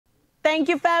Thank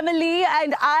you, family.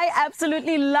 And I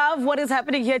absolutely love what is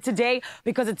happening here today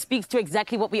because it speaks to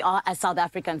exactly what we are as South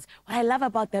Africans. What I love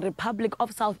about the Republic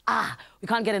of South, we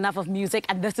can't get enough of music.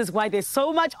 And this is why there's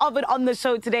so much of it on the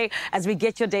show today as we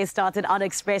get your day started on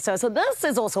Expresso. So this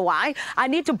is also why I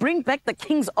need to bring back the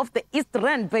kings of the East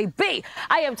Rand, baby.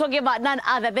 I am talking about none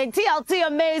other than TLT.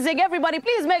 Amazing. Everybody,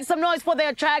 please make some noise for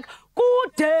their track,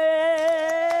 Kude.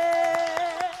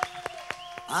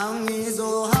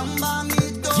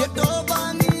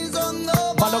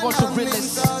 Malago to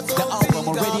release the album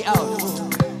already out.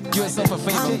 Do yourself a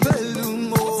favor.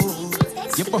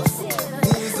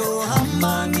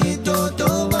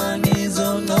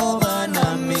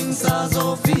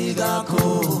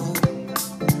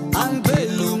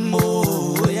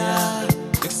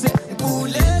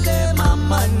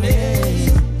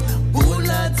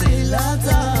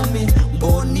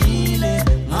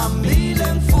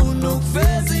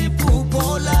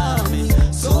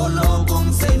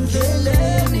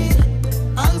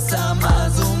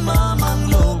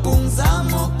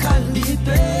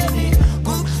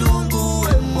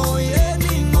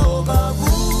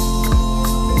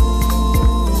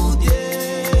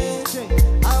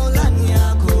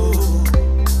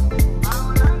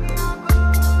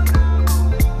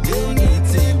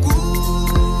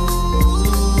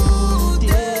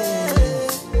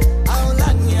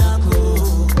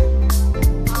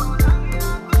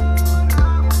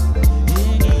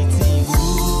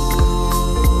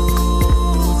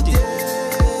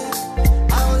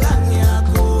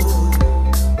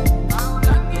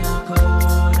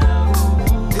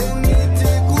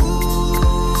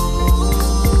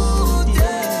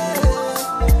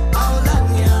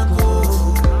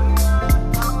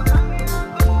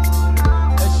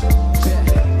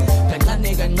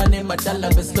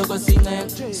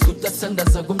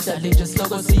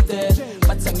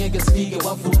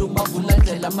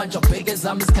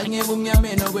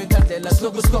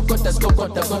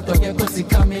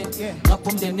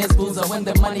 When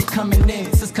the money coming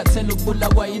in, siskhathela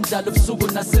ukubulawa indlala ubusuku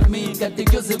nasemini kanti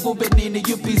kuyoze kube nini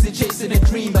you busy chasing a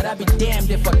dream, but I be damned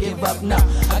if I give up now.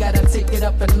 I gotta take it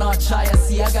up a notch higher.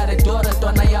 See, I got a daughter,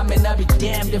 dona yami, and I be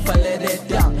damned if I let it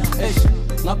down.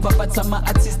 Ngapaphatha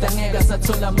ama-artist angeke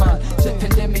sathola mali. The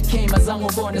pandemic came azange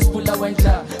ubone sibula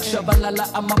wendla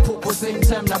shabalala amaphupho same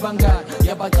time nabangani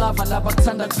yabaqava laba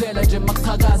kuthanda kuphela nje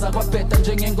makuqhakaza kwabheda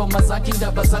njengengoma zakhe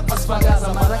indaba zakho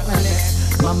asifakaza maraknane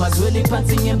mama zweli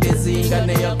phansi nyembezi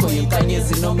ingane yakho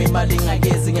yinkanyezi noma imali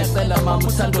ingakezi ngiyacela mama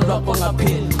uthando lwakho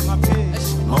ngapheli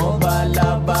ngoba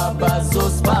laba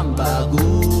bazosibamba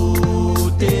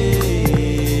kude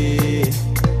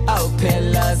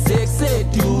awuphela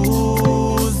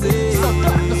sekuseduze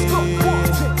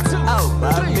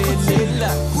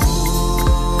awubabelela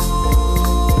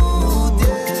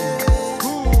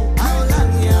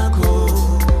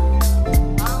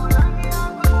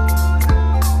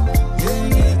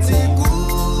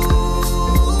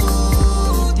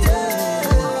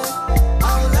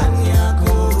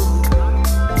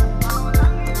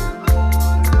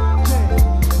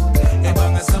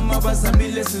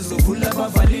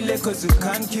cause you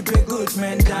can't keep a good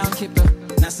man down.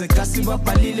 Nasekasi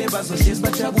bapalile bazohlezi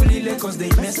bajabulile cause they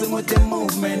messing with the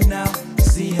movement now.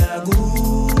 Siyakude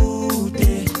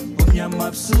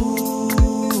umnyama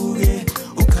busuke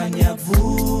ukhanya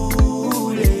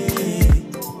kuvule.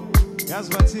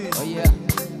 Oh yeah.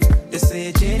 They say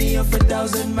a journey of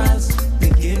 1,000 miles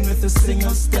begin with a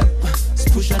single step.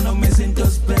 Push on no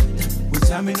those better. With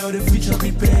time we know the future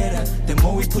be better. The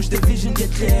more we push the vision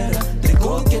get clearer. The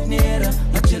goal get nearer.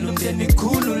 Majelum deni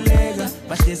kululega.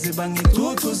 Bahlezi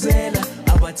bangigcugcuzela.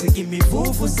 Abathi kimi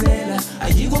vuvuzela.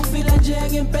 Ayikufila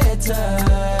njengempetha.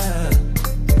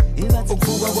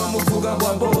 Ukuvuka kwami uvuka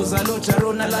kwaboza lo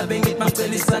jarona la bengithi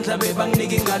bangicela isandla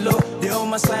bebanginike ingalo. They on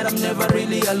my side, I'm never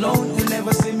really alone. You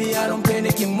never see me, I don't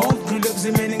panic in mode. Kulokhu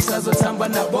zimene ngisazothamba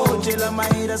nabo. Tshela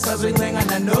mahira sazwencenga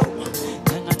nano.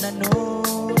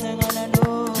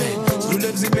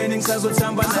 Kulokhu zimene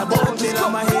ngisazothamba nabo. Tshela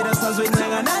mahira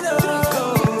sazwencenga nano.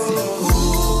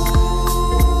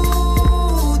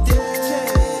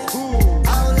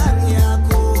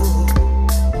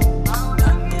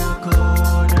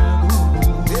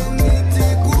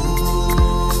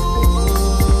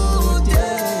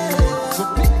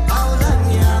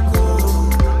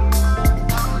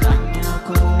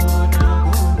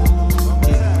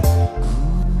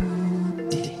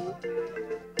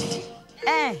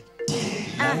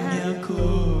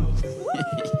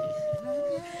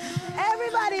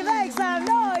 Everybody make some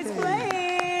noise,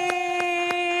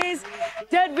 please.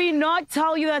 Did we not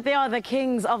tell you that they are the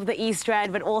kings of the East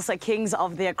Rand, but also kings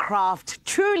of their craft?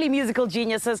 Truly musical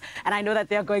geniuses, and I know that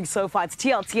they're going so far. It's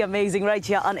TLT amazing right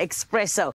here on Expresso.